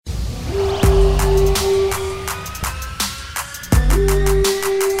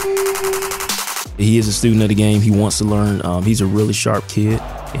He is a student of the game. He wants to learn. He's a really sharp kid,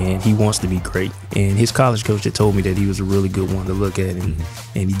 and he wants to be great. And his college coach had told me that he was a really good one to look at, and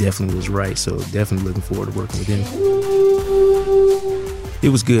he definitely was right. So definitely looking forward to working with him. It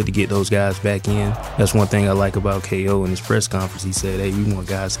was good to get those guys back in. That's one thing I like about KO in his press conference. He said, hey, we want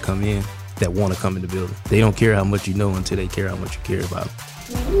guys to come in that want to come in the building. They don't care how much you know until they care how much you care about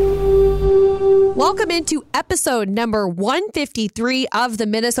them. Welcome into episode number 153 of the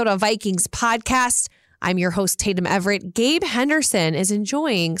Minnesota Vikings podcast. I'm your host, Tatum Everett. Gabe Henderson is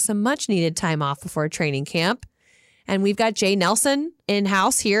enjoying some much-needed time off before training camp. And we've got Jay Nelson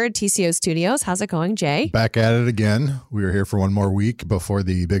in-house here at TCO Studios. How's it going, Jay? Back at it again. We are here for one more week before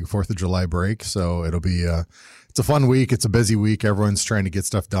the big 4th of July break. So it'll be it's a fun week. It's a busy week. Everyone's trying to get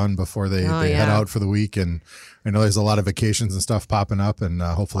stuff done before they head out for the week. And I know there's a lot of vacations and stuff popping up, and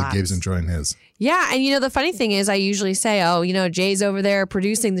hopefully Gabe's enjoying his. Yeah, and the funny thing is I usually say, Jay's over there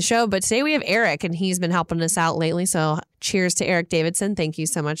producing the show, but today we have Eric, and he's been helping us out lately. So cheers to Eric Davidson. Thank you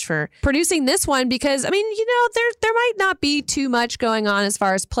so much for producing this one because, there might not be too much going on as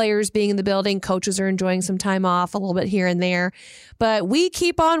far as players being in the building. Coaches are enjoying some time off a little bit here and there, but we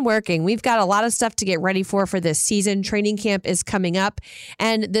keep on working. We've got a lot of stuff to get ready for this season. Training camp is coming up,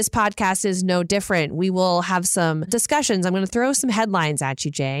 and this podcast is no different. We will have some discussions. I'm going to throw some headlines at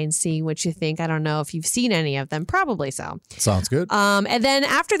you, Jay, and see what you think. I don't know if you've seen any of them. Probably so. Sounds good. And then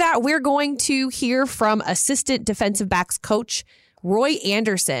after that, we're going to hear from assistant defensive backs coach Roy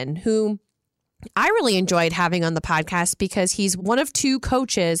Anderson, who I really enjoyed having on the podcast because he's one of two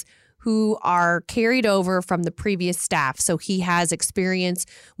coaches who are carried over from the previous staff. So he has experience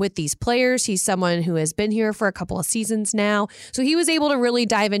with these players. He's someone who has been here for a couple of seasons now. So he was able to really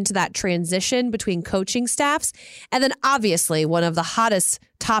dive into that transition between coaching staffs. And then obviously one of the hottest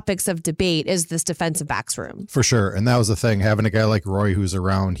topics of debate is this defensive backs room. For sure. And that was the thing. Having a guy like Roy who's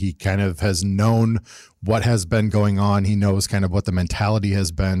around, he kind of has known what has been going on. He knows kind of what the mentality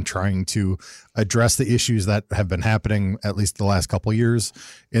has been, trying to address the issues that have been happening at least the last couple of years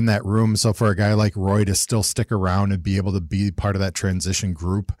in that room. So for a guy like Roy to still stick around and be able to be part of that transition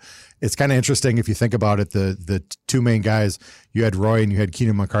group, it's kind of interesting if you think about it. The two main guys, you had Roy and you had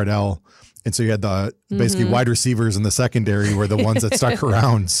Keenan McCardell. And so you had the basically wide receivers in the secondary were the ones that stuck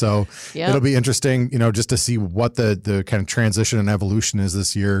around. So it'll be interesting, just to see what the kind of transition and evolution is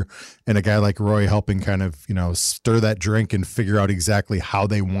this year. And a guy like Roy helping kind of, stir that drink and figure out exactly how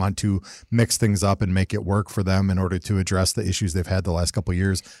they want to mix things up and make it work for them in order to address the issues they've had the last couple of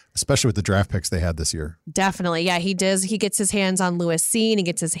years, especially with the draft picks they had this year. Definitely. Yeah, he does. He gets his hands on Lewis Cine. He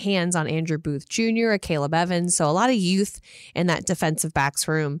gets his hands on Andrew Booth Jr., Caleb Evans. So a lot of youth in that defensive backs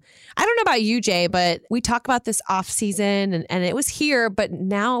room. I don't know about you, Jay, but we talk about this off season and it was here, but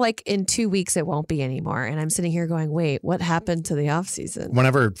now like in 2 weeks, it won't be anymore. And I'm sitting here going, wait, what happened to the off season?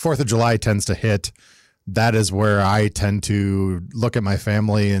 Whenever 4th of July tends to hit, that is where I tend to look at my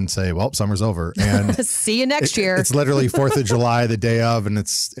family and say, well, summer's over. And see you next year. It's literally 4th of July, the day of, and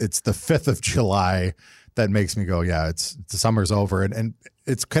it's the 5th of July that makes me go, yeah, the summer's over. And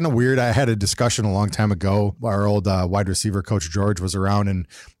it's kind of weird. I had a discussion a long time ago. Our old wide receiver coach, George, was around, and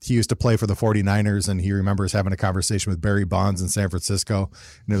he used to play for the 49ers, and he remembers having a conversation with Barry Bonds in San Francisco.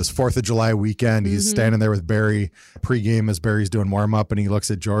 And it was 4th of July weekend. He's standing there with Barry pregame as Barry's doing warm-up, and he looks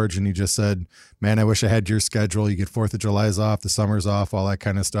at George, and he just said, man, I wish I had your schedule. You get 4th of July's off, the summer's off, all that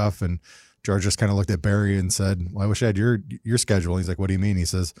kind of stuff. And George just kind of looked at Barry and said, well, I wish I had your schedule. And he's like, what do you mean? He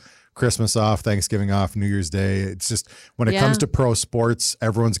says, Christmas off, Thanksgiving off, New Year's Day. It's just when it comes to pro sports,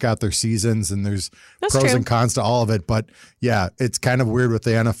 everyone's got their seasons and there's pros and cons to all of it. But yeah, it's kind of weird with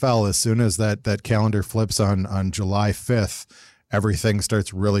the NFL. As soon as that calendar flips on July 5th, everything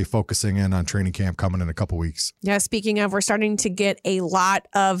starts really focusing in on training camp coming in a couple weeks. Yeah, speaking of, we're starting to get a lot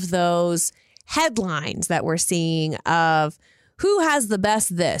of those headlines that we're seeing of who has the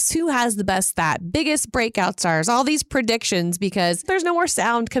best this, who has the best that, biggest breakout stars, all these predictions because there's no more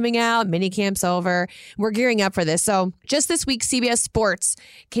sound coming out, minicamp's over. We're gearing up for this. So just this week, CBS Sports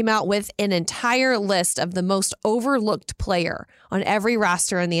came out with an entire list of the most overlooked player on every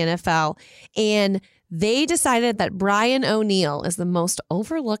roster in the NFL. And they decided that Brian O'Neill is the most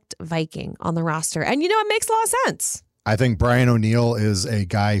overlooked Viking on the roster. And it makes a lot of sense. I think Brian O'Neill is a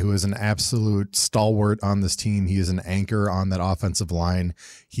guy who is an absolute stalwart on this team. He is an anchor on that offensive line.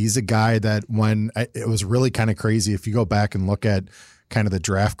 He's a guy that it was really kind of crazy. If you go back and look at kind of the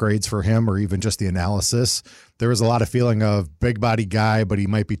draft grades for him or even just the analysis, there was a lot of feeling of big body guy, but he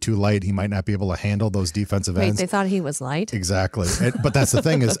might be too light. He might not be able to handle those defensive ends. Wait, they thought he was light? Exactly. But that's the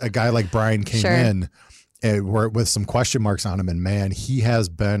thing is a guy like Brian came in with some question marks on him. And man, he has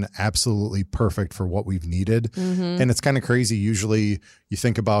been absolutely perfect for what we've needed. And it's kind of crazy. Usually you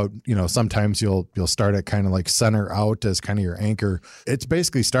think about, sometimes you'll start at kind of like center out as kind of your anchor. It's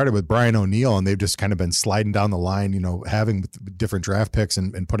basically started with Brian O'Neill, and they've just kind of been sliding down the line, having different draft picks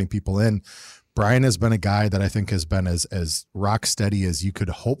and putting people in. Brian has been a guy that I think has been as rock steady as you could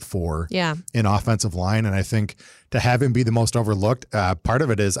hope for in offensive line. And I think to have him be the most overlooked, part of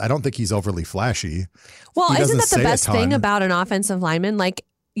it is I don't think he's overly flashy. Well, isn't that the best thing about an offensive lineman? Like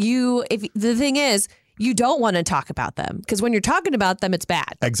the thing is, you don't want to talk about them because when you're talking about them, it's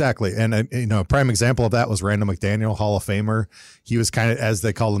bad. Exactly. And, a prime example of that was Randall McDaniel, Hall of Famer. He was kind of, as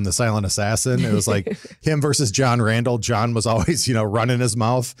they call him, the silent assassin. It was like him versus John Randall. John was always, running his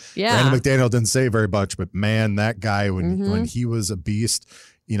mouth. Yeah. Randall McDaniel didn't say very much, but man, that guy, when he was a beast,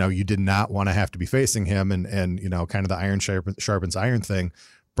 you did not want to have to be facing him and kind of the iron sharpens iron thing.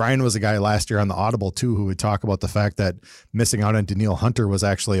 Brian was a guy last year on the Audible, too, who would talk about the fact that missing out on Danielle Hunter was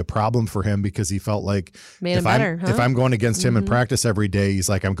actually a problem for him because he felt like if I'm going against him in practice every day, he's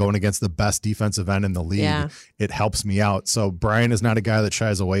like, I'm going against the best defensive end in the league. Yeah. It helps me out. So Brian is not a guy that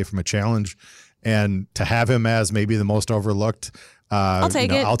shies away from a challenge. And to have him as maybe the most overlooked, I'll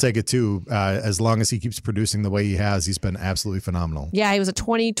take it. I'll take it too. As long as he keeps producing the way he has, he's been absolutely phenomenal. Yeah, he was a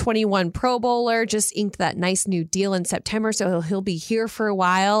 2021 Pro Bowler, just inked that nice new deal in September, so he'll be here for a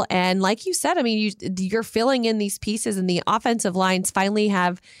while. And like you said, I mean, you're filling in these pieces, and the offensive lines finally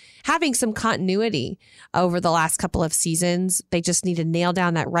having some continuity over the last couple of seasons. They just need to nail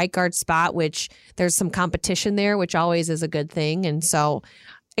down that right guard spot, which there's some competition there, which always is a good thing. And so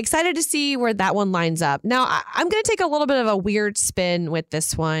excited to see where that one lines up. Now, I'm going to take a little bit of a weird spin with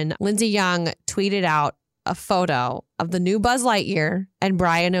this one. Lindsey Young tweeted out a photo of the new Buzz Lightyear and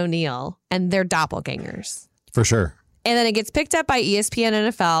Brian O'Neill, and they're doppelgangers. For sure. And then it gets picked up by ESPN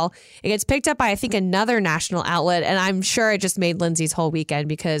NFL. It gets picked up by, I think, another national outlet. And I'm sure it just made Lindsay's whole weekend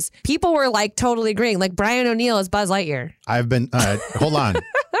because people were like totally agreeing. Like Brian O'Neill is Buzz Lightyear. I've been, hold on.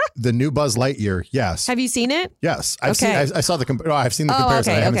 The new Buzz Lightyear, yes. Have you seen it? Yes. I've seen the comparison.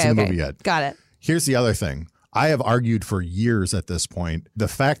 I haven't seen the movie yet. Got it. Here's the other thing. I have argued for years at this point. The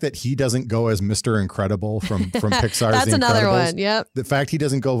fact that he doesn't go as Mr. Incredible from Pixar's That's The another Incredibles, one. Yep. The fact he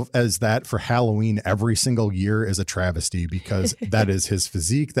doesn't go as that for Halloween every single year is a travesty because that is his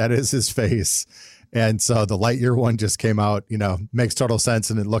physique. That is his face. And so the Lightyear one just came out, makes total sense.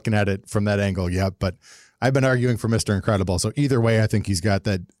 And then looking at it from that angle, yep. But I've been arguing for Mr. Incredible. So either way, I think he's got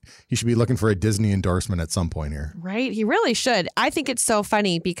that. He should be looking for a Disney endorsement at some point here. Right. He really should. I think it's so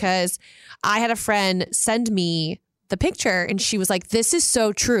funny because I had a friend send me the picture and she was like, this is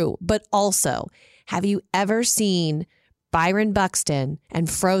so true. But also, have you ever seen Byron Buxton and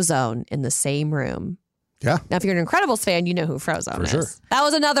Frozone in the same room? Yeah. Now, if you're an Incredibles fan, you know who Frozone is. Sure. That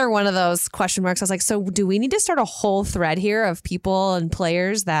was another one of those question marks. I was like, so do we need to start a whole thread here of people and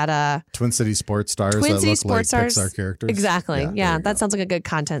players that Twin City sports stars that look like Pixar characters? Exactly. Yeah, that sounds like a good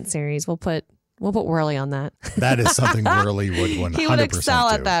content series. We'll put Worley on that. That is something Worley would 100% He would excel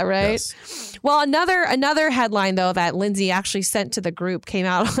do. at that, right? Yes. Well, another headline, though, that Lindsay actually sent to the group came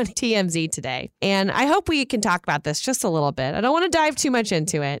out on TMZ today. And I hope we can talk about this just a little bit. I don't want to dive too much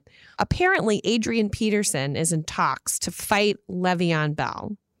into it. Apparently, Adrian Peterson is in talks to fight Le'Veon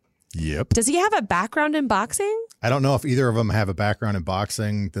Bell. Yep. Does he have a background in boxing? I don't know if either of them have a background in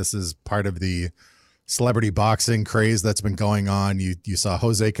boxing. This is part of the celebrity boxing craze that's been going on. You saw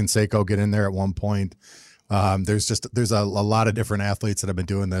Jose Canseco get in there at one point. There's a lot of different athletes that have been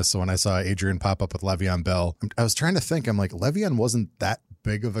doing this. So when I saw Adrian pop up with Le'Veon Bell, I was trying to think, I'm like, Le'Veon wasn't that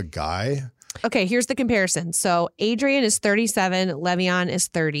big of a guy. Okay, here's the comparison. So Adrian is 37, Le'Veon is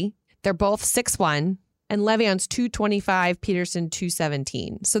 30. They're both 6'1", and Le'Veon's 225, Peterson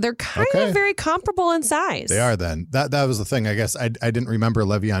 217. So they're kind of very comparable in size. They are then. That was the thing. I guess I didn't remember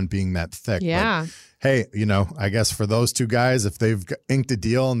Le'Veon being that thick. Yeah. But hey, I guess for those two guys, if they've inked a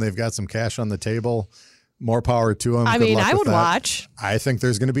deal and they've got some cash on the table, more power to them. I mean, I would watch. I think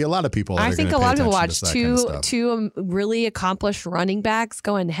there's going to be a lot of people. I think a lot of people watch two really accomplished running backs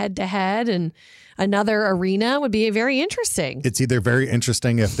going head to head, and another arena would be very interesting. It's either very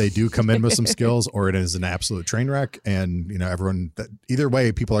interesting if they do come in with some skills, or it is an absolute train wreck. And everyone. Either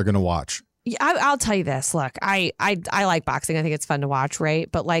way, people are going to watch. Yeah, I'll tell you this. Look, I like boxing. I think it's fun to watch, right?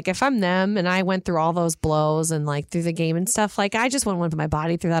 But like, if I'm them and I went through all those blows and like through the game and stuff, like I just wouldn't want to put my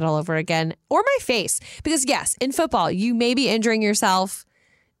body through that all over again, or my face. Because yes, in football, you may be injuring yourself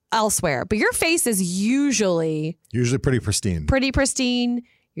elsewhere, but your face is usually pretty pristine.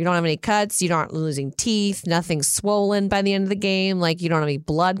 You don't have any cuts. You aren't losing teeth. Nothing's swollen by the end of the game. Like you don't have any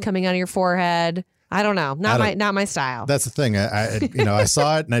blood coming out of your forehead. I don't know. Not my style. That's the thing. I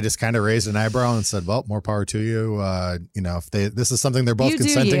saw it and I just kind of raised an eyebrow and said, well, more power to you. If this is something they're both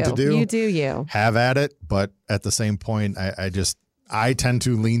consenting to do, you do you. Have at it. But at the same point, I tend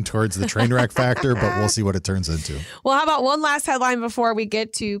to lean towards the train wreck factor, but we'll see what it turns into. Well, how about one last headline before we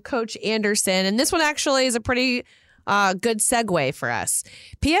get to Coach Anderson? And this one actually is a pretty good segue for us.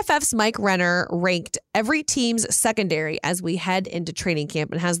 PFF's Mike Renner ranked every team's secondary as we head into training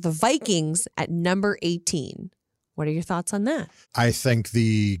camp and has the Vikings at number 18. What are your thoughts on that? I think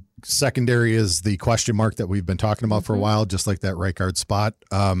the secondary is the question mark that we've been talking about for a while, just like that right guard spot.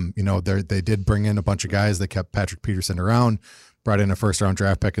 They did bring in a bunch of guys. They kept Patrick Peterson around, brought in a first-round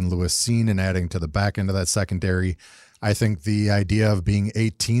draft pick in Lewis Cine and adding to the back end of that secondary. I think the idea of being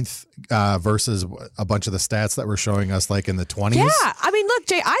 18th versus a bunch of the stats that were showing us like in the 20s. Yeah. I mean, look,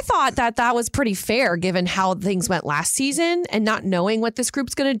 Jay, I thought that was pretty fair given how things went last season and not knowing what this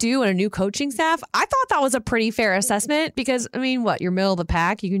group's going to do and a new coaching staff. I thought that was a pretty fair assessment because, I mean, you're middle of the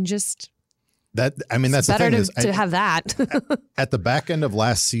pack. You can just... That's the thing to have that. At the back end of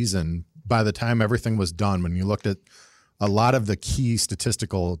last season, by the time everything was done, when you looked at a lot of the key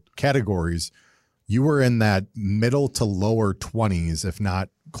statistical categories, you were in that middle to lower 20s, if not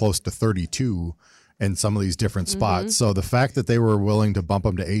close to 32 in some of these different spots. So the fact that they were willing to bump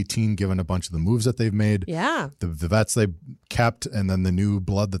them to 18, given a bunch of the moves that they've made, the vets they kept, and then the new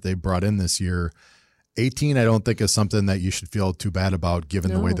blood that they brought in this year, 18, I don't think is something that you should feel too bad about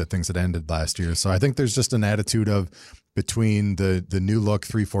given the way that things had ended last year. So I think there's just an attitude of between the new look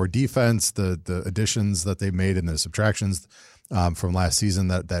 3-4 defense, the additions that they made and the subtractions from last season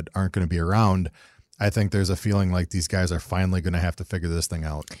that aren't going to be around. I think there's a feeling like these guys are finally going to have to figure this thing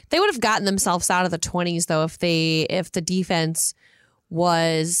out. They would have gotten themselves out of the 20s, though, if the defense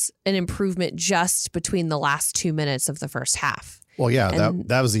was an improvement just between the last 2 minutes of the first half. Well, yeah,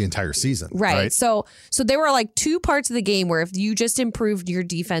 that was the entire season. Right. So there were like two parts of the game where if you just improved your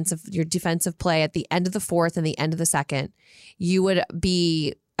defensive play at the end of the fourth and the end of the second, you would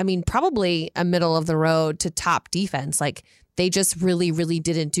be, probably a middle of the road to top defense. Like, they just really, really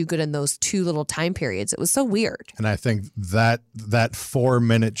didn't do good in those two little time periods. It was so weird. And I think that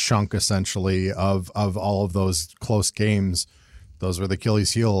 4-minute chunk essentially of all of those close games, those were the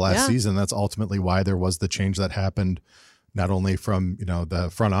Achilles heel last season. That's ultimately why there was the change that happened, not only from the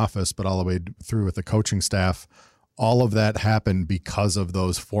front office, but all the way through with the coaching staff. All of that happened because of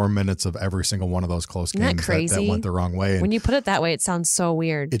those 4 minutes of every single one of those close games that went the wrong way. And when you put it that way, it sounds so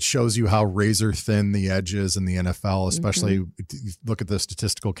weird. It shows you how razor thin the edge is in the NFL, especially look at the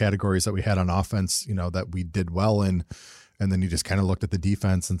statistical categories that we had on offense, that we did well in. And then you just kind of looked at the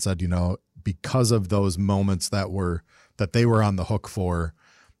defense and said, because of those moments that they were on the hook for,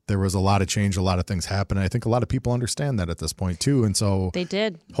 there was a lot of change, a lot of things happened. And I think a lot of people understand that at this point too. And so they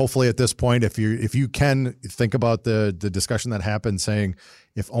did. Hopefully at this point, if you can think about the discussion that happened, saying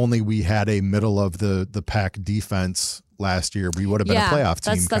if only we had a middle of the pack defense last year, we would have been a playoff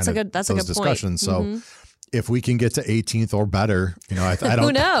team. That's a good discussion. So if we can get to 18th or better, I don't.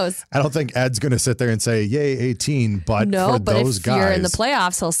 Who knows? I don't think Ed's going to sit there and say, "Yay, 18!" But for those guys, you're in the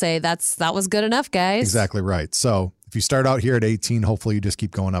playoffs, he'll say that was good enough, guys. Exactly right. So if you start out here at 18, hopefully you just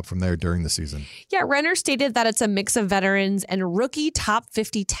keep going up from there during the season. Yeah, Renner stated that it's a mix of veterans and rookie top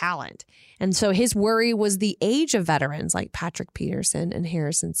 50 talent. And so his worry was the age of veterans like Patrick Peterson and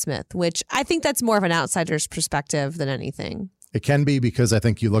Harrison Smith, which I think that's more of an outsider's perspective than anything. It can be, because I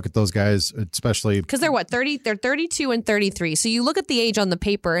think you look at those guys, especially because they're 30, they're 32 and 33. So you look at the age on the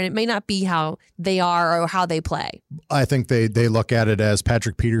paper and it may not be how they are or how they play. I think they look at it as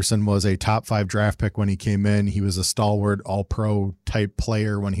Patrick Peterson was a top 5 draft pick when he came in. He was a stalwart all-pro type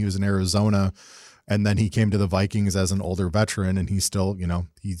player when he was in Arizona. And then he came to the Vikings as an older veteran, and he's still,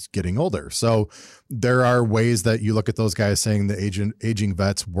 he's getting older. So there are ways that you look at those guys saying the aging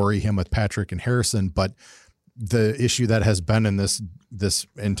vets worry him with Patrick and Harrison, but the issue that has been in this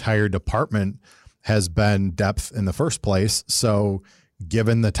entire department has been depth in the first place. So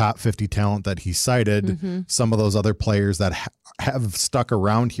given the top 50 talent that he cited, some of those other players that have stuck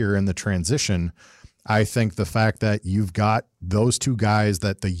around here in the transition, I think the fact that you've got those two guys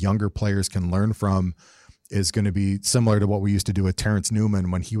that the younger players can learn from is going to be similar to what we used to do with Terrence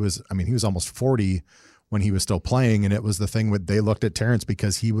Newman when he was almost 40 when he was still playing. And it was the thing with, they looked at Terrence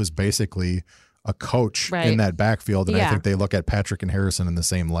because he was basically a coach in that backfield. And I think they look at Patrick and Harrison in the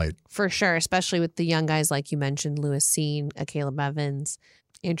same light. For sure, especially with the young guys like you mentioned, Lewis Cine, Caleb Evans,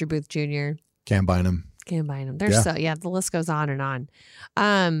 Andrew Booth Jr., Cam Bynum. Can't combine them. They're the list goes on and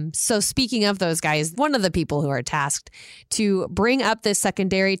on. So speaking of those guys, one of the people who are tasked to bring up this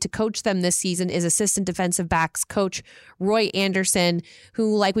secondary to coach them this season is assistant defensive backs coach Roy Anderson,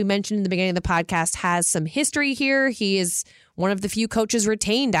 who, like we mentioned in the beginning of the podcast, has some history here. He is one of the few coaches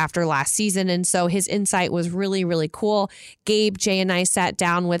retained after last season. And so his insight was really, really cool. Gabe, Jay, and I sat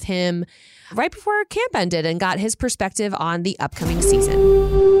down with him right before camp ended and got his perspective on the upcoming season.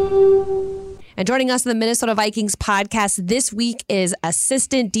 And joining us in the Minnesota Vikings podcast this week is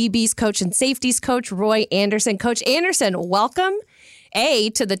assistant DBs coach and safeties coach Roy Anderson. Coach Anderson, welcome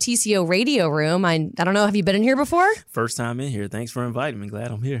to the TCO radio room. I don't know, have you been in here before? First time in here. Thanks for inviting me.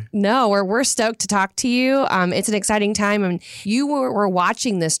 Glad I'm here. No, we're stoked to talk to you. It's an exciting time. And you were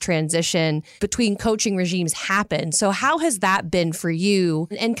watching this transition between coaching regimes happen. So how has that been for you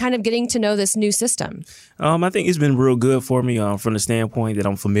and kind of getting to know this new system? I think it's been real good for me from the standpoint that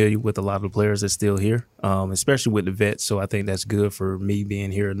I'm familiar with a lot of the players that's still here, especially with the vets. So I think that's good for me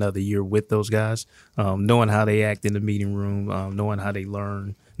being here another year with those guys, knowing how they act in the meeting room, knowing how they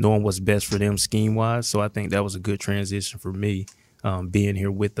learn, knowing what's best for them scheme-wise. So I think that was a good transition for me, being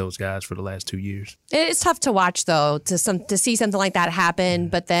here with those guys for the last 2 years. It's tough to watch, though, to see something like that happen,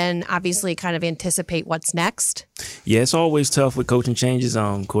 but then obviously kind of anticipate what's next. Yeah, it's always tough with coaching changes.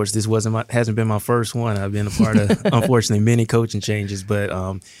 Of course, this hasn't been my first one. I've been a part of, unfortunately, many coaching changes, but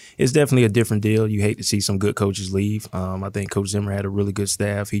it's definitely a different deal. You hate to see some good coaches leave. I think Coach Zimmer had a really good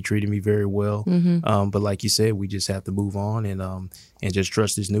staff. He treated me very well. But like you said, we just have to move on and just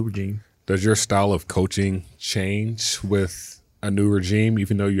trust this new regime. Does your style of coaching change with a new regime,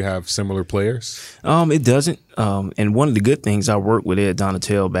 even though you have similar players? It doesn't. And one of the good things, I worked with Ed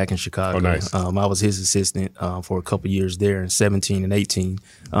Donatel back in Chicago. Oh, nice. I was his assistant for a couple years there in 17 and 18.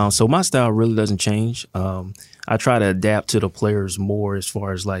 So my style really doesn't change. I try to adapt to the players more as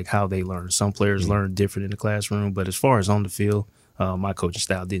far as like how they learn. Some players learn different in the classroom, but as far as on the field, my coaching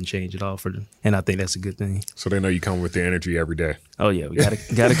style didn't change at all for them, and I think that's a good thing. So they know you come with the energy every day. Oh yeah, we gotta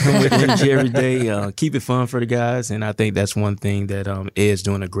come with energy every day. Keep it fun for the guys, and I think that's one thing that Ed's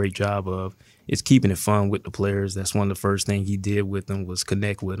doing a great job of. Is keeping it fun with the players. That's one of the first things he did with them was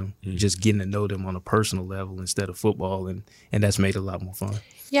connect with them, just getting to know them on a personal level instead of football, and that's made it a lot more fun.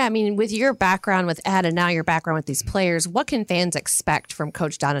 Yeah, I mean, with your background with Ed and now your background with these players, what can fans expect from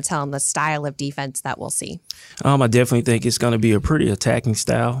Coach Donatel and the style of defense that we'll see? I definitely think it's going to be a pretty attacking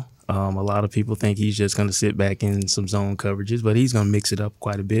style. A lot of people think he's just going to sit back in some zone coverages, but he's going to mix it up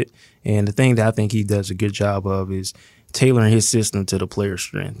quite a bit. And the thing that I think he does a good job of is tailoring his system to the player's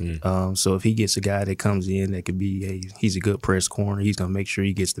strength. So if he gets a guy that comes in that could be he's a good press corner, he's going to make sure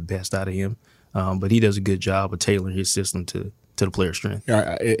he gets the best out of him. But he does a good job of tailoring his system to the player's strength.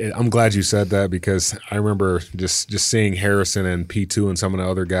 Yeah, I'm glad you said that because I remember just seeing Harrison and P2 and some of the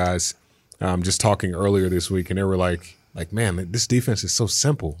other guys just talking earlier this week, and they were like, man, this defense is so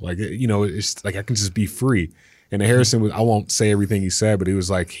simple. Like, it's like I can just be free. And Harrison I won't say everything he said, but he was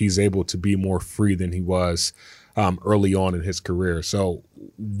like he's able to be more free than he was early on in his career. So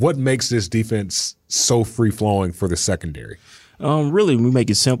what makes this defense so free-flowing for the secondary? Really, we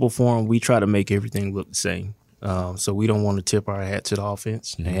make it simple for them. We try to make everything look the same. So we don't want to tip our hat to the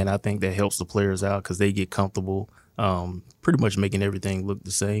offense. And I think that helps the players out because they get comfortable pretty much making everything look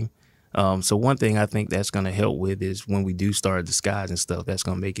the same. So one thing I think that's going to help with is when we do start disguising stuff, that's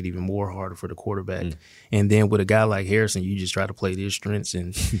going to make it even more harder for the quarterback. And then with a guy like Harrison, you just try to play his strengths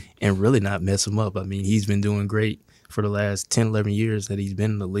and really not mess him up. I mean, he's been doing great for the last 10, 11 years that he's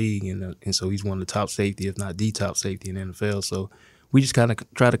been in the league. And so he's one of the top safety, if not the top safety in the NFL. So we just kind of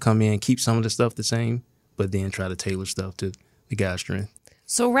try to come in, keep some of the stuff the same, but then try to tailor stuff to the guy's strength.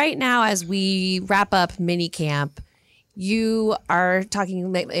 So right now, as we wrap up mini camp, you are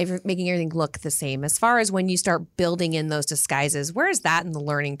making everything look the same. As far as when you start building in those disguises, where is that in the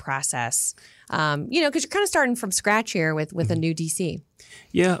learning process? Because you're kind of starting from scratch here with a new DC.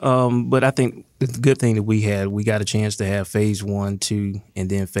 Yeah, but I think the good thing that we got a chance to have phase 1, 2, and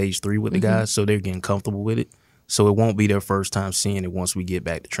then phase 3 with the guys, so they're getting comfortable with it. So it won't be their first time seeing it once we get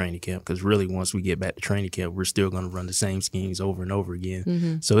back to training camp, because really once we get back to training camp, we're still going to run the same schemes over and over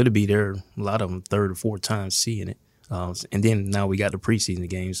again. So it'll be a lot of them third or fourth time seeing it. And then now we got the preseason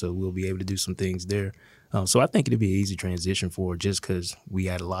game, so we'll be able to do some things there. So I think it'll be an easy transition for just because we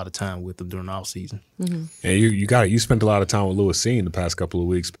had a lot of time with them during the offseason. And you spent a lot of time with Lewis Cine the past couple of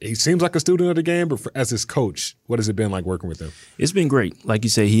weeks. He seems like a student of the game, but as his coach, what has it been like working with him? It's been great. Like you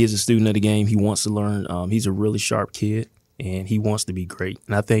said, he is a student of the game. He wants to learn. He's a really sharp kid, and he wants to be great.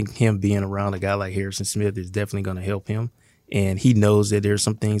 And I think him being around a guy like Harrison Smith is definitely going to help him. And he knows that there's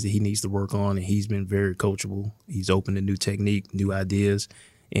some things that he needs to work on, and he's been very coachable. He's open to new technique, new ideas.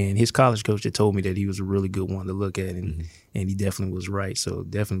 And his college coach had told me that he was a really good one to look at, and he definitely was right. So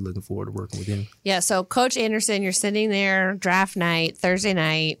definitely looking forward to working with him. Yeah, so Coach Anderson, you're sitting there, draft night, Thursday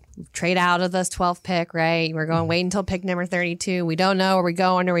night, trade out of this 12th pick, right? We're going wait until pick number 32. We don't know, are we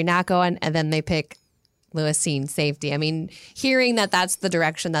going, are we not going? And then they pick Lewis Cine, safety. I mean, hearing that that's the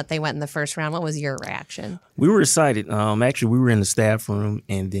direction that they went in the first round, what was your reaction? We were excited. Actually, we were in the staff room,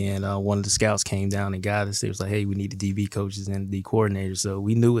 and then one of the scouts came down and got us. They was like, hey, we need the DB coaches and the D coordinators. So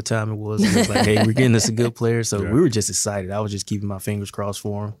we knew what time it was. It was like, hey, we're getting us a good player. So we were just excited. I was just keeping my fingers crossed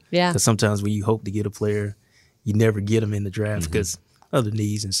for him. Yeah. Because sometimes when you hope to get a player, you never get them in the draft because other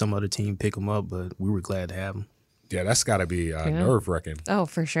needs and some other team pick them up. But we were glad to have them. Yeah, that's got to be nerve-wracking. Oh,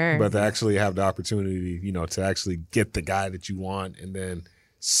 for sure. But to actually have the opportunity, to actually get the guy that you want and then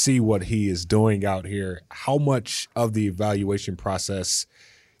see what he is doing out here, how much of the evaluation process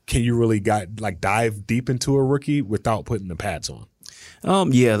can you really dive deep into a rookie without putting the pads on?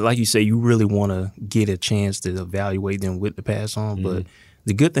 Yeah, like you say, you really want to get a chance to evaluate them with the pads on, but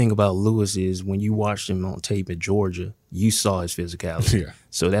the good thing about Lewis is when you watched him on tape at Georgia, you saw his physicality. Yeah.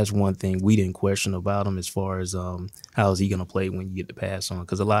 So that's one thing we didn't question about him as far as how is he going to play when you get the pass on.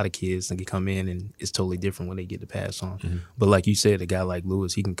 Because a lot of kids can come in and it's totally different when they get the pass on. But like you said, a guy like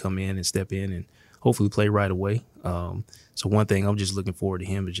Lewis, he can come in and step in and hopefully play right away. So one thing I'm just looking forward to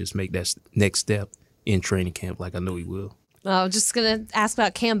him is just make that next step in training camp like I know he will. I was just going to ask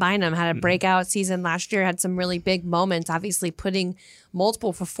about Cam Bynum. Had a breakout season last year, had some really big moments, obviously putting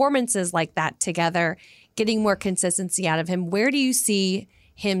multiple performances like that together, getting more consistency out of him. Where do you see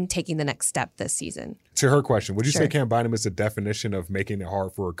him taking the next step this season? To her question, would you say Cam Bynum is the definition of making it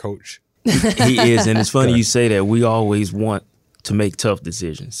hard for a coach? He is, and it's funny you say that. We always want to make tough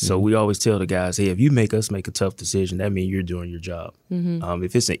decisions. So we always tell the guys, hey, if you make us make a tough decision, that means you're doing your job.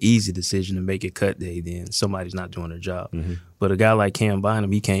 If it's an easy decision to make it cut day, then somebody's not doing their job. But a guy like Cam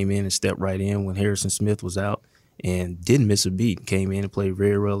Bynum, he came in and stepped right in when Harrison Smith was out and didn't miss a beat. Came in and played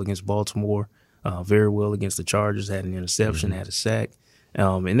very well against Baltimore, very well against the Chargers, had an interception, had a sack.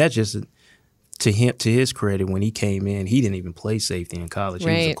 And that's just to his credit, when he came in, he didn't even play safety in college. He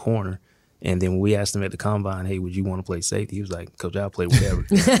was a corner. And then when we asked him at the combine, hey, would you want to play safety? He was like, Coach, I'll play whatever.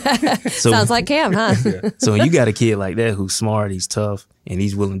 Sounds like Cam, huh? So when you got a kid like that who's smart, he's tough, and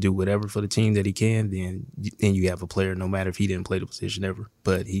he's willing to do whatever for the team that he can, then you have a player, no matter if he didn't play the position ever.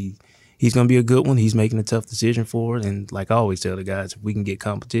 But he's going to be a good one. He's making a tough decision for it. And like I always tell the guys, if we can get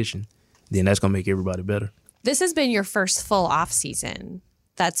competition, then that's going to make everybody better. This has been your first full off season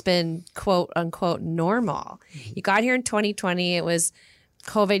that's been quote unquote normal. You got here in 2020. It was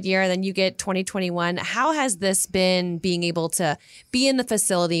COVID year, then you get 2021. How has this been, being able to be in the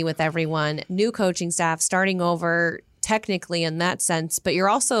facility with everyone, new coaching staff, starting over technically in that sense, but you're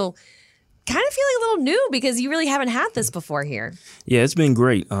also kind of feeling a little new because you really haven't had this before here? Yeah, it's been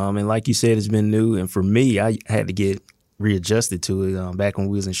great. And like you said, it's been new. And for me, I had to get readjusted to it. Back when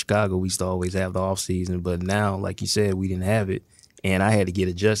we was in Chicago, we used to always have the off season, but now, like you said, we didn't have it. And I had to get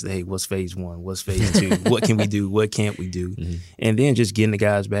adjusted. Hey, what's phase one? What's phase two? What can we do? What can't we do? And then just getting the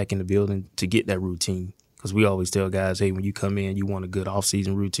guys back in the building to get that routine. Because we always tell guys, hey, when you come in, you want a good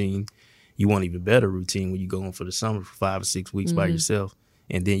off-season routine. You want even better routine when you go in for the summer for 5 or 6 weeks by yourself.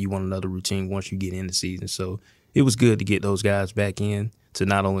 And then you want another routine once you get in the season. So it was good to get those guys back in to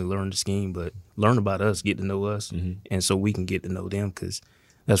not only learn the scheme, but learn about us, get to know us, and so we can get to know them. Because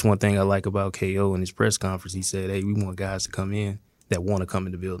that's one thing I like about KO in his press conference. He said, hey, we want guys to come in that want to come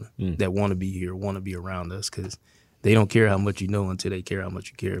in the building, that want to be here, want to be around us, because they don't care how much you know until they care how much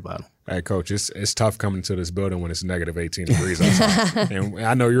you care about them. Hey, Coach, it's tough coming to this building when it's negative 18 degrees outside. And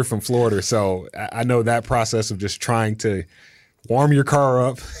I know you're from Florida, so I know that process of just trying to warm your car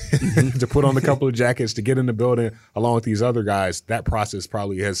up, to put on a couple of jackets, to get in the building along with these other guys, that process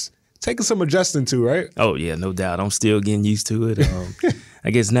probably has taken some adjusting to, right? Oh, yeah, no doubt. I'm still getting used to it. I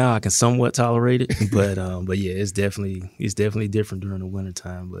guess now I can somewhat tolerate it, but yeah, it's definitely different during the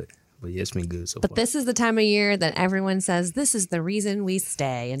wintertime, but yeah, it's been good so far. But this is the time of year that everyone says this is the reason we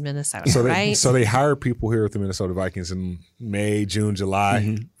stay in Minnesota, right? So they hire people here at the Minnesota Vikings in May, June,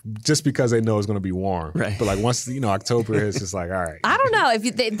 July, just because they know it's going to be warm. Right. But like once October hits, it's like, all right. I don't know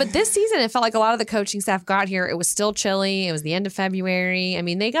but this season it felt like a lot of the coaching staff got here. It was still chilly. It was the end of February. I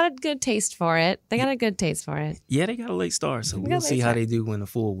mean, they got a good taste for it. Yeah, they got a late start, so we'll see how they do when the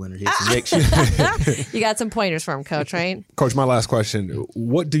full winter hits next year. You got some pointers for them, Coach, right? Coach, my last question: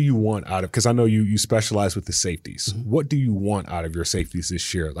 what do you want out of? Because I know you specialize with the safeties. What do you want out of your safeties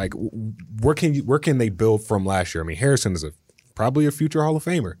this year? Like, where can they build from last year? I mean, Harrison is a probably a future Hall of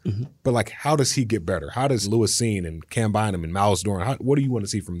Famer. But like, how does he get better? How does Lewis Cine and Cam Bynum and Miles Doran, what do you want to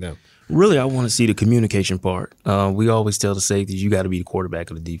see from them? Really, I want to see the communication part. We always tell the safeties, you got to be the quarterback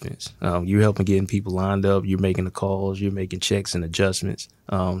of the defense. You're helping getting people lined up. You're making the calls. You're making checks and adjustments.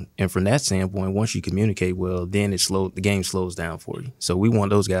 And from that standpoint, once you communicate well, then the game slows down for you. So we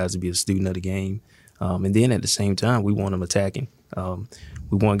want those guys to be a student of the game. And then at the same time, we want them attacking.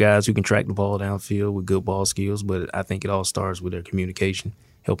 We want guys who can track the ball downfield with good ball skills. But I think it all starts with their communication,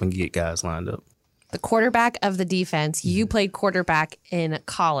 helping get guys lined up. The quarterback of the defense. You played quarterback in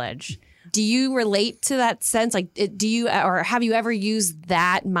college. Do you relate to that sense? Like, do you, or have you ever used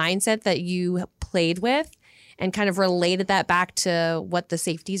that mindset that you played with and kind of related that back to what the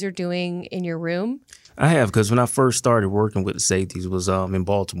safeties are doing in your room? I have, because when I first started working with the safeties was in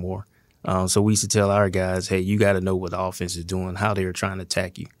Baltimore. So we used to tell our guys, hey, you got to know what the offense is doing, how they're trying to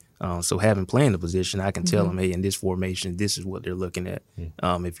attack you. So having playing the position, I can tell them, hey, in this formation, this is what they're looking at.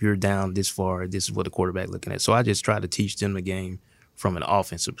 If you're down this far, this is what the quarterback looking at. So I just try to teach them the game from an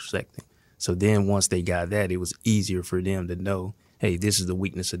offensive perspective. So then once they got that, it was easier for them to know, hey, this is the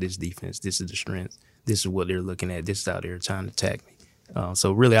weakness of this defense. This is the strength. This is what they're looking at. This is how they're trying to attack me.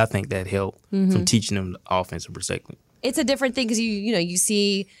 So really, I think that helped from teaching them the offensive perspective. It's a different thing because you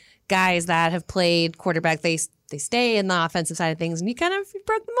see guys that have played quarterback, they stay in the offensive side of things, and you kind of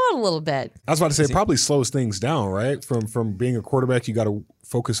broke them out a little bit. I was about to say, it probably slows things down, right? From being a quarterback, you got to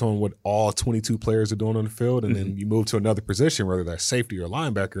focus on what all 22 players are doing on the field, and then you move to another position, whether that's safety or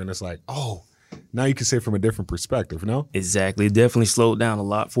linebacker, and it's like, oh, now you can say from a different perspective, no? Exactly. It definitely slowed down a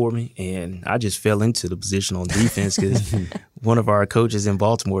lot for me, and I just fell into the position on defense because one of our coaches in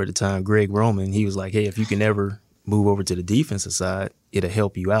Baltimore at the time, Greg Roman, he was like, hey, if you can ever move over to the defensive side, it'll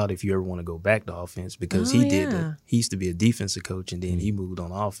help you out if you ever want to go back to offense, because he used to be a defensive coach, and then he moved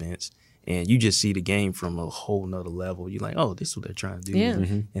on offense. And you just see the game from a whole nother level. You're like, oh, this is what they're trying to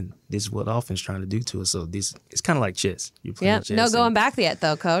do. And this is what offense trying to do to us. So it's kind of like chess. You're playing chess. No going back yet,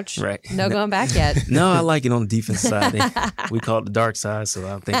 though, Coach. Right. No going back yet. No, I like it on the defense side. We call it the dark side,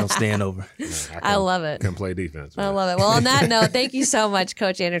 so I think I'm staying over. I love it. Can play defense. I love it. Well, on that note, thank you so much,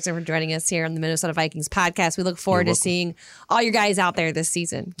 Coach Anderson, for joining us here on the Minnesota Vikings podcast. We look forward to seeing all your guys out there this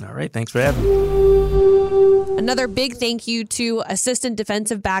season. All right. Thanks for having me. Another big thank you to assistant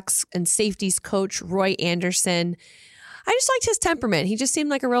defensive backs and safeties coach Roy Anderson. I just liked his temperament. He just seemed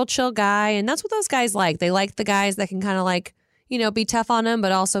like a real chill guy, and that's what those guys like. They like the guys that can kind of like, be tough on them,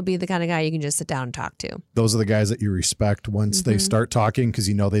 but also be the kind of guy you can just sit down and talk to. Those are the guys that you respect once they start talking, because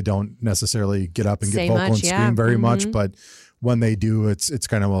they don't necessarily get up and get vocal and scream very much, but when they do, it's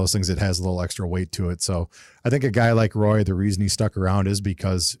kind of one of those things that has a little extra weight to it. So I think a guy like Roy, the reason he stuck around is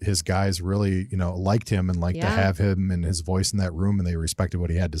because his guys really, liked him and liked to have him and his voice in that room, and they respected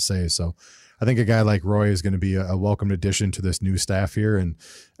what he had to say. So I think a guy like Roy is going to be a welcomed addition to this new staff here. And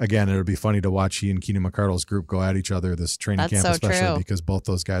again, it'll be funny to watch he and Keenan McCardle's group go at each other this training camp, especially because both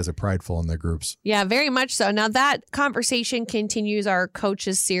those guys are prideful in their groups. Yeah, very much so. Now that conversation continues our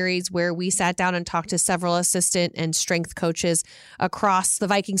coaches series, where we sat down and talked to several assistant and strength coaches across the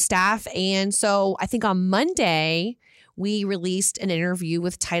Viking staff. And so I think on Monday, we released an interview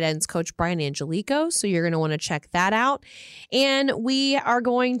with tight ends coach Brian Angelico, so you're going to want to check that out. And we are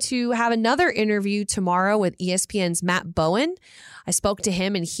going to have another interview tomorrow with ESPN's Matt Bowen. I spoke to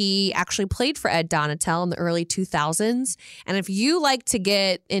him, and he actually played for Ed Donatel in the early 2000s. And if you like to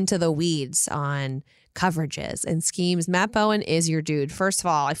get into the weeds on coverages and schemes, Matt Bowen is your dude. First of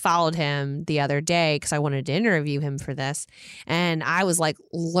all, I followed him the other day because I wanted to interview him for this, and I was like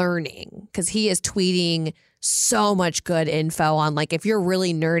learning, because he is tweeting so much good info on, like, if you're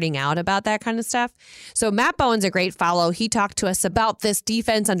really nerding out about that kind of stuff. So Matt Bowen's a great follow. He talked to us about this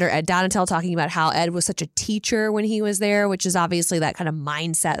defense under Ed Donatel, talking about how Ed was such a teacher when he was there, which is obviously that kind of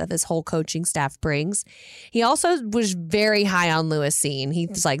mindset that this whole coaching staff brings. He also was very high on Lewis Cine.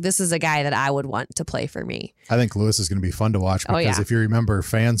 He's like, this is a guy that I would want to play for me. I think Lewis is going to be fun to watch, because if you remember,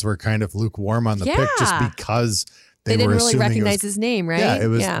 fans were kind of lukewarm on the pick just because they didn't really recognize his name, right? Yeah, it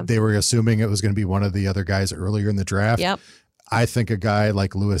was. Yeah. They were assuming it was going to be one of the other guys earlier in the draft. Yep. I think a guy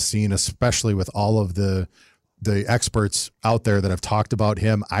like Lewis Cine, especially with all of the experts out there that have talked about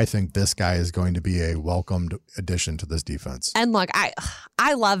him, I think this guy is going to be a welcomed addition to this defense. And look,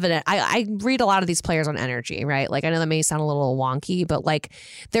 I love it. I read a lot of these players on energy, right? Like, I know that may sound a little wonky, but like,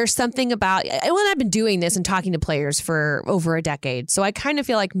 there's something about, well, I've been doing this and talking to players for over a decade. So I kind of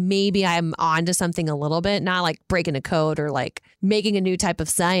feel like maybe I'm onto something a little bit, not like breaking a code or like making a new type of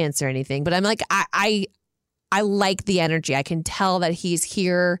science or anything, but I'm like, I like the energy. I can tell that he's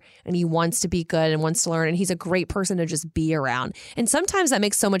here and he wants to be good and wants to learn. And he's a great person to just be around. And sometimes that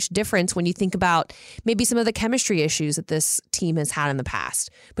makes so much difference when you think about maybe some of the chemistry issues that this team has had in the past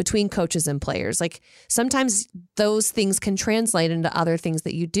between coaches and players. Like sometimes those things can translate into other things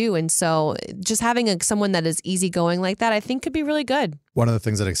that you do. And so just having someone that is easygoing like that, I think could be really good. One of the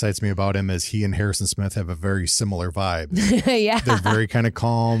things that excites me about him is he and Harrison Smith have a very similar vibe. Yeah. They're very kind of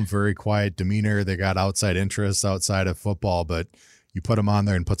calm, very quiet demeanor. They got outside interests outside of football, but you put them on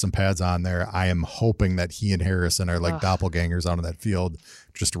there and put some pads on there. I am hoping that he and Harrison are like doppelgangers out on that field,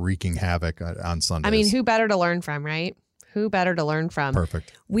 just wreaking havoc on Sundays. I mean, who better to learn from, right? Who better to learn from?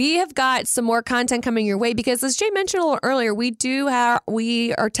 Perfect. We have got some more content coming your way because, as Jay mentioned a little earlier,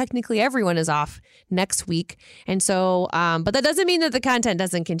 we are technically, everyone is off next week. And so, but that doesn't mean that the content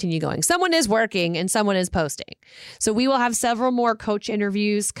doesn't continue going. Someone is working and someone is posting. So we will have several more coach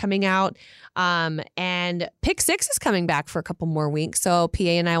interviews coming out. And Pick Six is coming back for a couple more weeks. So PA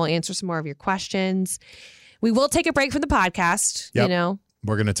and I will answer some more of your questions. We will take a break from the podcast, Yep. you know.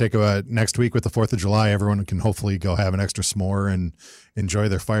 We're going to take next week with the 4th of July. Everyone can hopefully go have an extra s'more and enjoy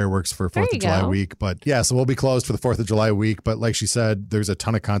their fireworks for 4th of July week. But yeah, so we'll be closed for the 4th of July week. But like she said, there's a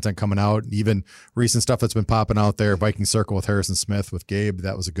ton of content coming out, even recent stuff that's been popping out there. Viking Circle with Harrison Smith, with Gabe.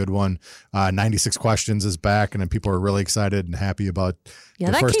 That was a good one. 96 Questions is back, and then people are really excited and happy about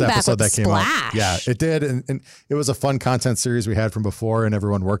the first episode that came out. Yeah, it did. And it was a fun content series we had from before, and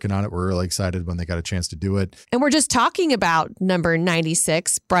everyone working on it were really excited when they got a chance to do it. And we're just talking about number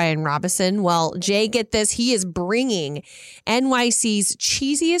 96, Brian Robinson. Well, Jay, get this. He is bringing NYC's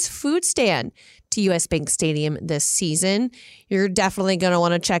cheesiest food stand to US Bank Stadium this season. You're definitely going to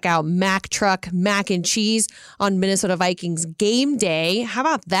want to check out Mac Truck Mac and Cheese on Minnesota Vikings game day. How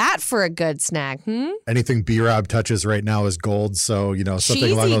about that for a good snack? Anything B-Rob touches right now is gold. So, something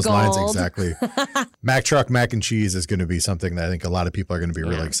Cheesy along those lines. gold. Exactly. Mac Truck Mac and Cheese is going to be something that I think a lot of people are going to be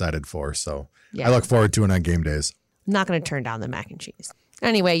really excited for. So I look forward to it on game days. I'm not going to turn down the mac and cheese.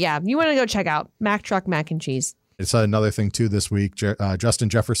 Anyway, yeah, you want to go check out Mac Truck Mac and Cheese. It's another thing, too, this week. Justin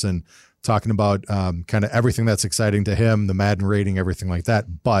Jefferson talking about kind of everything that's exciting to him, the Madden rating, everything like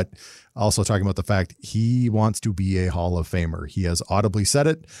that, but also talking about the fact he wants to be a Hall of Famer. He has audibly said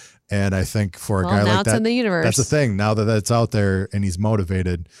it, and I think for a guy like that, in the universe. That's the thing. Now that that's out there and he's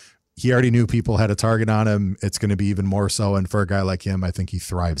motivated, he already knew people had a target on him. It's going to be even more so, and for a guy like him, I think he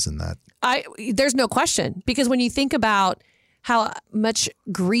thrives in that. There's no question, because when you think about how much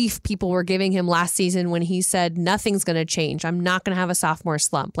grief people were giving him last season when he said, nothing's going to change. I'm not going to have a sophomore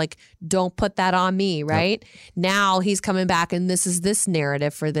slump. Like, don't put that on me, right? Yep. Now he's coming back, and this is this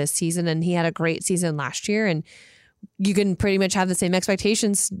narrative for this season, and he had a great season last year, and you can pretty much have the same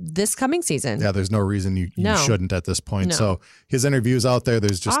expectations this coming season. Yeah, there's no reason you shouldn't at this point. No. So his interview's out there.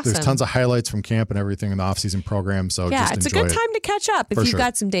 There's tons of highlights from camp and everything in the off-season program. So yeah, just it's a enjoy good time to catch up. If you've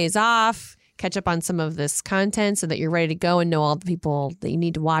got some days off, catch up on some of this content so that you're ready to go and know all the people that you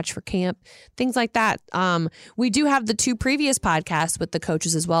need to watch for camp, things like that. We do have the 2 previous podcasts with the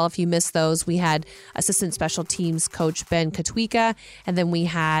coaches as well. If you missed those, we had assistant special teams coach Ben Katwika, and then we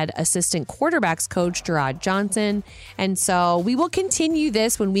had assistant quarterbacks coach Gerard Johnson. And so we will continue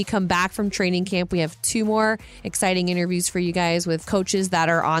this when we come back from training camp. We have 2 more exciting interviews for you guys with coaches that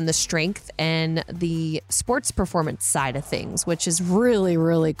are on the strength and the sports performance side of things, which is really,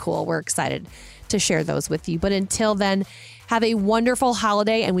 really cool. We're excited to share those with you. But until then, have a wonderful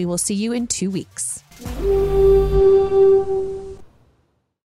holiday, and we will see you in 2 weeks.